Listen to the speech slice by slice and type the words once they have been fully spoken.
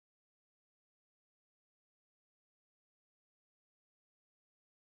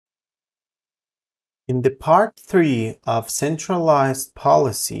In the part 3 of centralized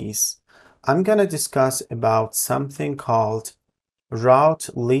policies, I'm going to discuss about something called route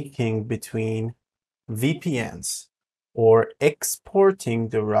leaking between VPNs, or exporting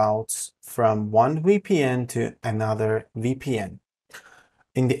the routes from one VPN to another VPN.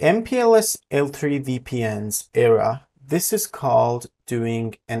 In the MPLS L3 VPNs era, this is called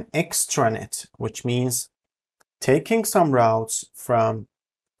doing an extranet, which means taking some routes from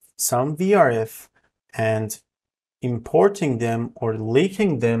some VRF and importing them or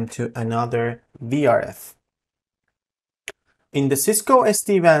leaking them to another VRF. In the Cisco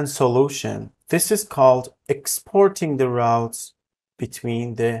SD-WAN solution, this is called exporting the routes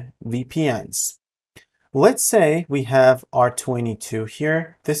between the VPNs. Let's say we have R22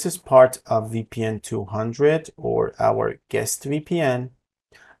 here. This is part of VPN 200 or our guest VPN.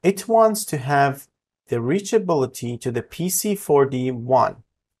 It wants to have the reachability to the PC4D1.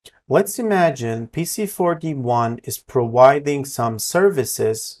 Let's imagine PC4D1 is providing some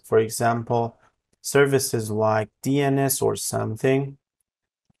services, for example, services like DNS or something,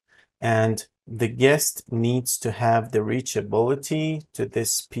 and the guest needs to have the reachability to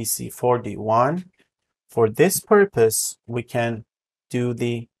this PC4D1. For this purpose, we can do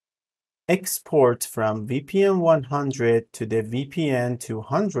the export from VPN 100 to the VPN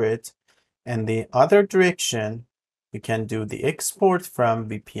 200, and the other direction, we can do the export from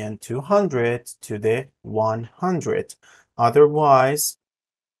VPN 200 to the 100. Otherwise,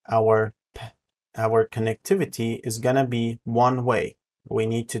 our connectivity is gonna be one way. We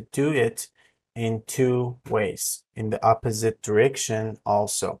need to do it in two ways, in the opposite direction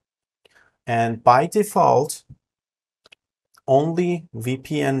also. And by default, only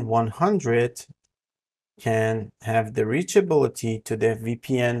VPN 100 can have the reachability to the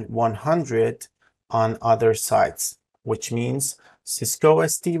VPN 100 on other sites, which means Cisco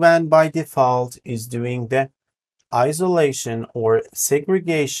SD-WAN by default is doing the isolation or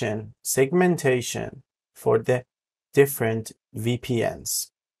segmentation for the different VPNs.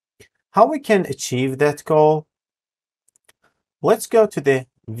 How we can achieve that goal? Let's go to the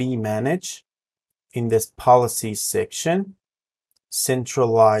vManage in this policies section,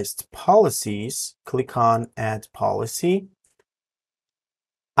 centralized policies, click on add policy.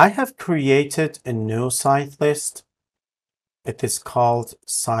 I have created a new site list. It is called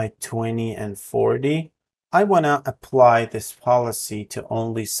site 20 and 40. I want to apply this policy to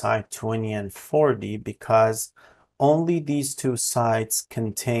only site 20 and 40 because only these two sites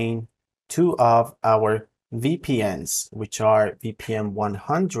contain two of our VPNs, which are VPN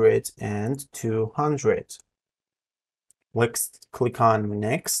 100 and 200. Let's click on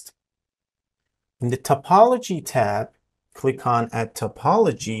Next. In the Topology tab, click on Add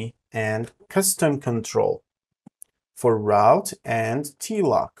Topology and Custom Control for route and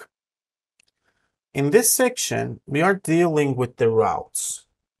TLOC. In this section, we are dealing with the routes.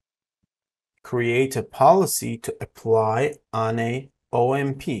 Create a policy to apply on a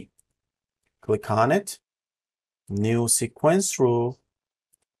OMP. Click on it, new sequence rule,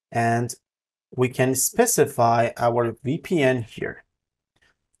 and we can specify our VPN here.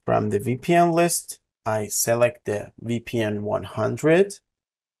 From the VPN list, I select the VPN 100.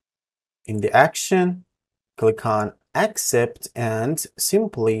 In the action, click on Accept and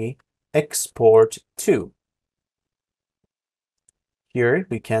simply export to. Here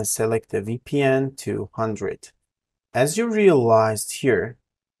we can select the VPN 200. As you realized here,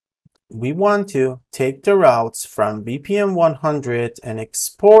 we want to take the routes from VPN 100 and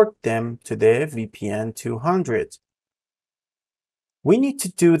export them to the VPN 200. We need to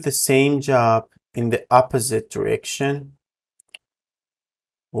do the same job in the opposite direction.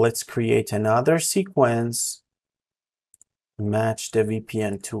 Let's create another sequence. Match the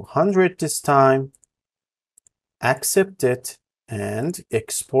VPN 200 this time. Accept it and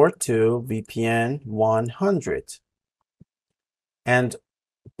export to VPN 100. And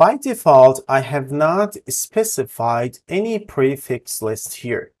by default, I have not specified any prefix list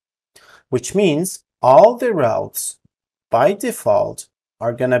here, which means all the routes by default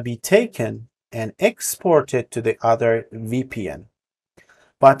are going to be taken and exported to the other VPN.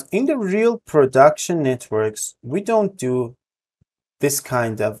 But in the real production networks, we don't do this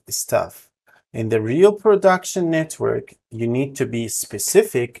kind of stuff. In the real production network, you need to be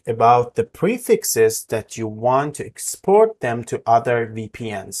specific about the prefixes that you want to export them to other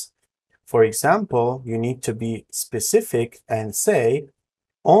VPNs. For example, you need to be specific and say,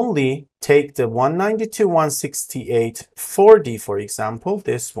 only take the 192.168.40, for example,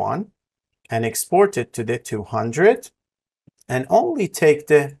 this one, and export it to the 200, and only take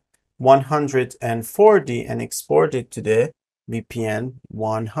the 140 and export it to the VPN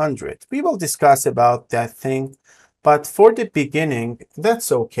 100. We will discuss about that thing, but for the beginning,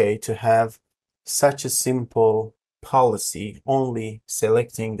 that's okay to have such a simple policy, only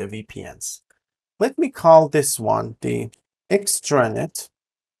selecting the VPNs. Let me call this one the extranet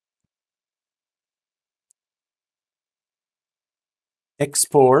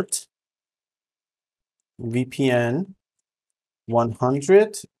export VPN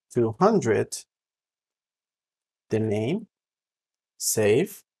 100 to 100, the name,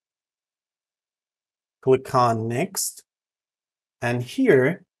 save, click on next, and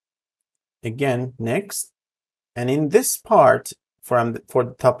here again next, and in this part for the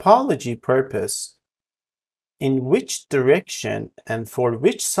topology purpose, in which direction and for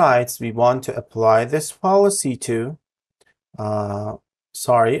which sites we want to apply this policy to.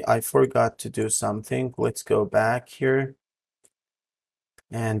 Sorry, I forgot to do something. Let's go back here.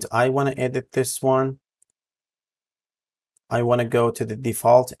 And I want to edit this one. I want to go to the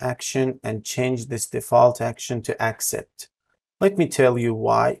default action and change this default action to accept. Let me tell you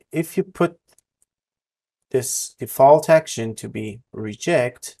why. If you put this default action to be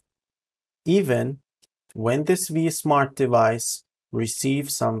reject, even when this vSmart device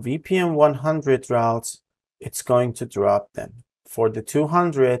receives some VPN 100 routes, it's going to drop them for the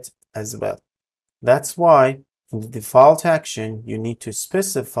 200 as well. That's why in the default action, you need to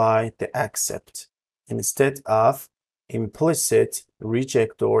specify the accept instead of implicit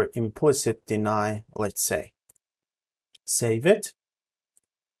reject or implicit deny, let's say. Save it.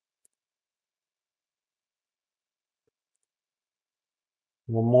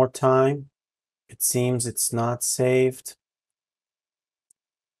 One more time. It seems it's not saved.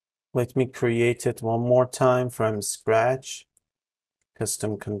 Let me create it one more time from scratch.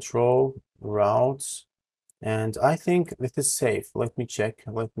 Custom control, routes, and I think this is safe. Let me check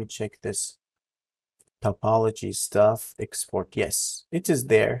this topology stuff, export. Yes, it is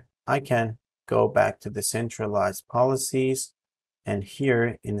there. I can go back to the centralized policies, and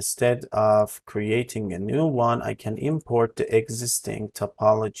here instead of creating a new one, I can import the existing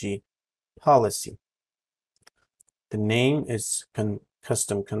topology policy. The name is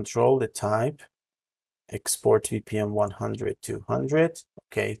custom control, the type export VPN 100 to 100.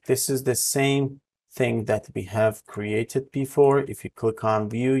 Okay, this is the same thing that we have created before. If you click on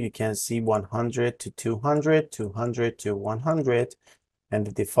view, you can see 100 to 200, 200 to 100, and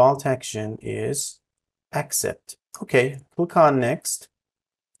the default action is accept. Okay, click on next,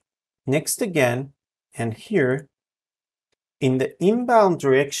 next again, and here in the inbound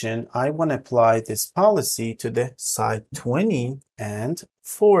direction, I want to apply this policy to the site 20 and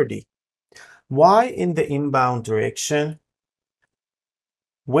 40. Why in the inbound direction?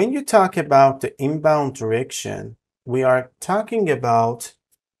 When you talk about the inbound direction, we are talking about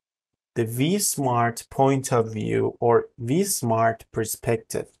the vSmart point of view or vSmart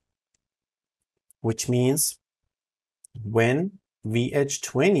perspective, which means when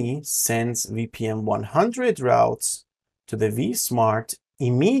VH20 sends VPN 100 routes to the vSmart,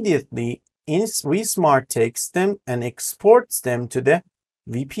 immediately vSmart takes them and exports them to the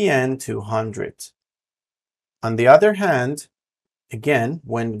VPN 200. On the other hand, again,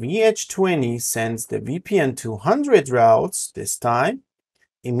 when VH20 sends the VPN 200 routes this time,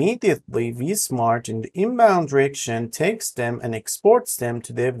 immediately vSmart in the inbound direction takes them and exports them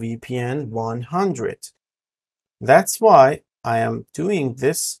to the VPN 100. That's why I am doing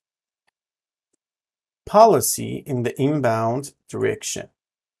this policy in the inbound direction.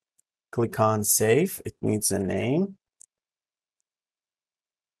 Click on save. It needs a name.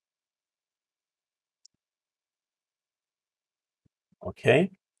 Okay,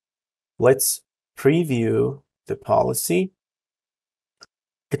 let's preview the policy.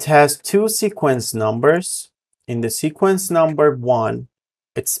 It has two sequence numbers. In the sequence number 1,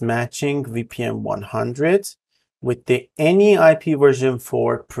 it's matching VPN 100 with the any IP version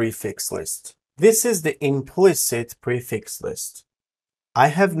 4 prefix list. This is the implicit prefix list. I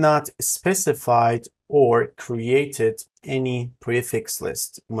have not specified or created any prefix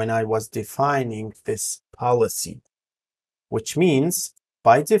list when I was defining this policy, which means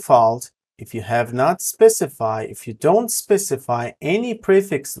by default, if you don't specify any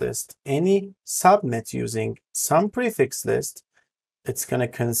prefix list, any subnet using some prefix list, it's going to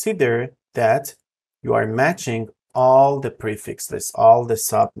consider that you are matching all the prefix lists, all the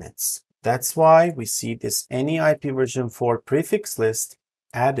subnets. That's why we see this any IP version 4 prefix list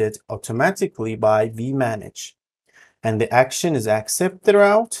added automatically by vManage. And the action is accept the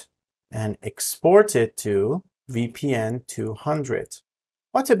route and export it to VPN 200.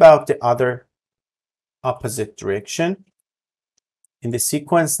 What about the other opposite direction? In the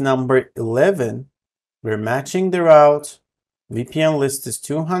sequence number 11, we're matching the route VPN list is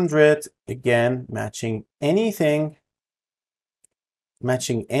 200, again, matching anything,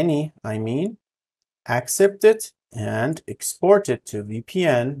 accept it and export it to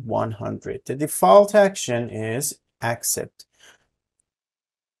VPN 100. The default action is accept.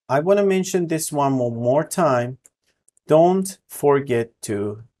 I want to mention this one more time. Don't forget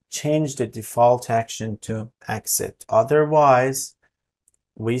to change the default action to accept. Otherwise,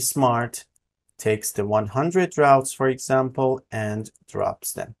 vSmart takes the 100 routes, for example, and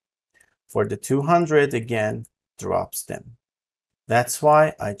drops them. For the 200, again, drops them. That's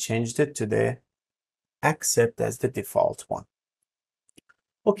why I changed it to the accept as the default one.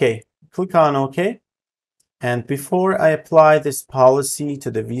 Okay, click on OK. And before I apply this policy to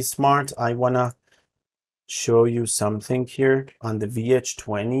the vSmart, I want to show you something here on the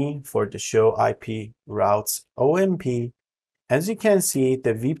VH20 for the show IP routes OMP. As you can see,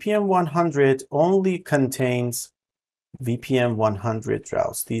 the VPN 100 only contains VPN 100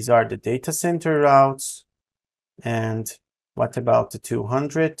 routes. These are the data center routes. And what about the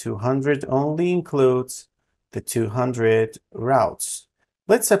 200? 200 only includes the 200 routes.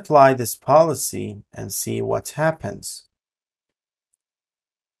 Let's apply this policy and see what happens.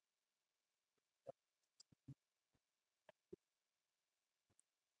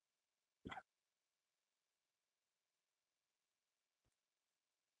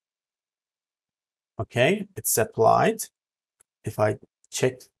 Okay, it's applied. If I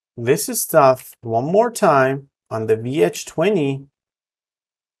check this stuff one more time on the VH20,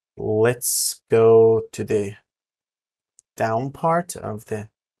 let's go to the down part of the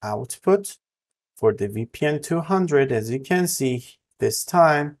output for the VPN 200. As you can see, this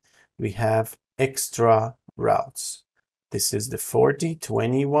time we have extra routes. This is the 40,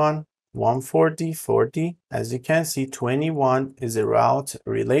 21, 140, 40. As you can see, 21 is a route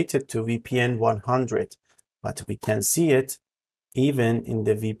related to VPN 100, but we can see it even in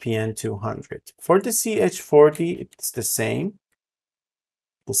the VPN 200. For the CH40, it's the same.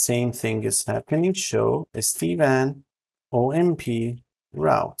 The same thing is happening. Show SD-WAN OMP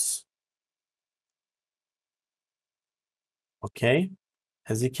routes. Okay,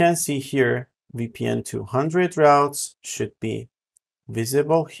 as you can see here, VPN 200 routes should be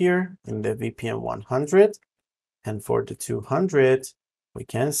visible here in the VPN 100. And for the 200, we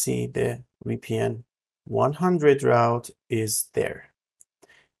can see the VPN 100 route is there.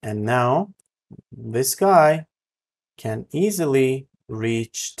 And now this guy can easily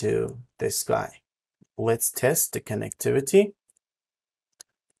reach to this guy. Let's test the connectivity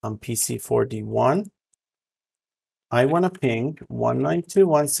on PC41. I want to ping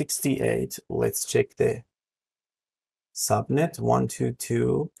 192.168. Let's check the subnet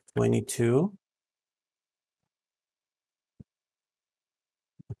 122.22.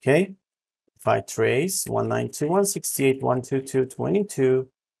 Okay, if I trace 192.168.122.22,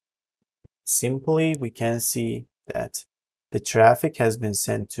 simply we can see that the traffic has been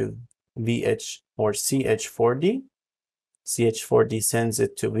sent to VH or CH40. CH40 sends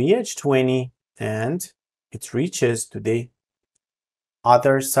it to VH20 and it reaches to the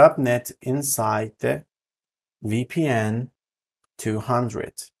other subnet inside the VPN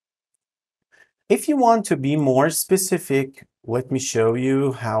 200. If you want to be more specific, let me show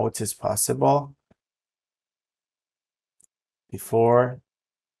you how it is possible before,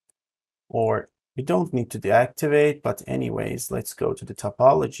 or you don't need to deactivate, but anyways, let's go to the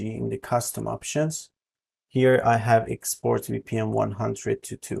topology in the custom options. Here I have export VPN 100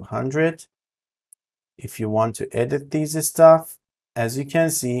 to 200. If you want to edit these stuff, as you can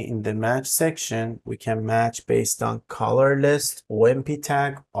see in the match section, we can match based on color list, OMP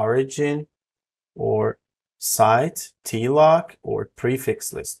tag, origin, or site, TLOC, or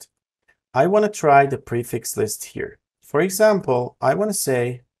prefix list. I want to try the prefix list here. For example, I want to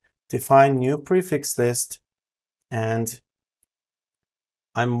say define new prefix list, and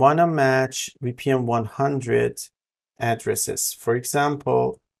I want to match VPN 100 addresses. For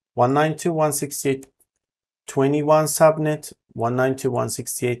example, 192.168.21 subnet,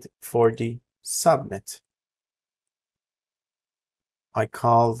 192.168.40 subnet. I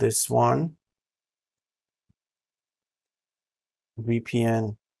call this one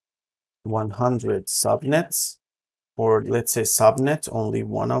VPN 100 subnets, or let's say subnet, only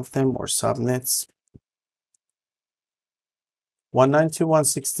one of them, or subnets.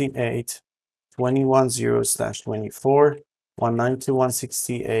 192.168.21.0/24,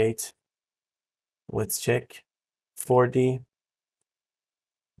 192.168, let's check,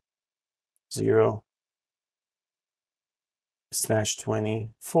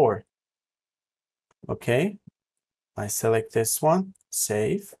 40.0/24. Okay, I select this one,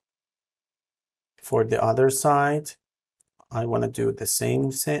 save. For the other side, I want to do the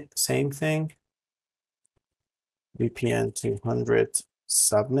same thing. VPN 200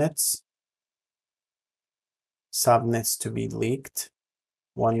 subnets to be leaked.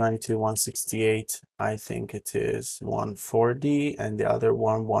 192.168, I think it is 140, and the other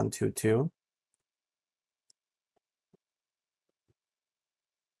one 122.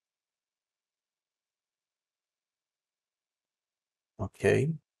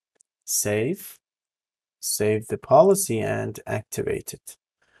 Okay, save the policy and activate it.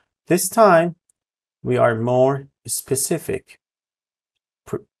 This time we are more specific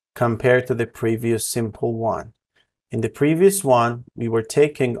compared to the previous simple one. In the previous one, we were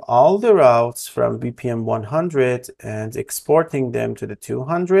taking all the routes from VPN 100 and exporting them to the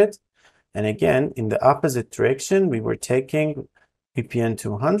 200. And again, in the opposite direction, we were taking VPN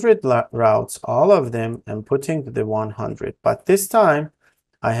 200 routes, all of them, and putting to the 100. But this time,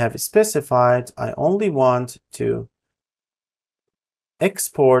 I have specified I only want to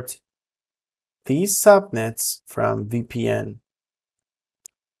export these subnets from VPN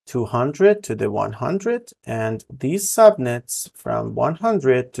 200 to the 100 and these subnets from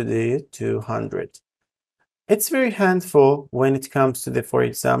 100 to the 200. It's very handful when it comes to the, for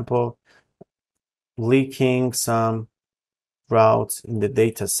example, leaking some routes in the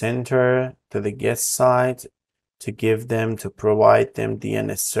data center to the guest side to give them, to provide them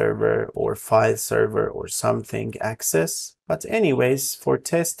DNS server or file server or something access. But anyways, for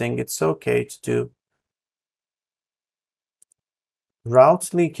testing, it's okay to do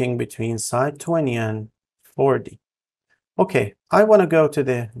route leaking between site 20 and 40. Okay, I want to go to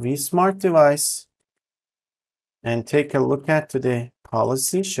the vSmart device and take a look at the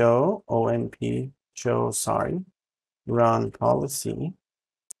policy show, OMP show, sorry, run policy.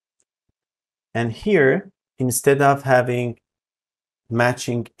 And here, instead of having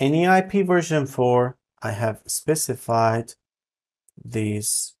matching any IP version 4, I have specified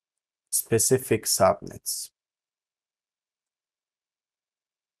these specific subnets.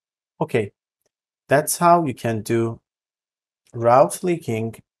 Okay, that's how you can do route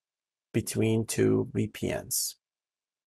leaking between two VPNs.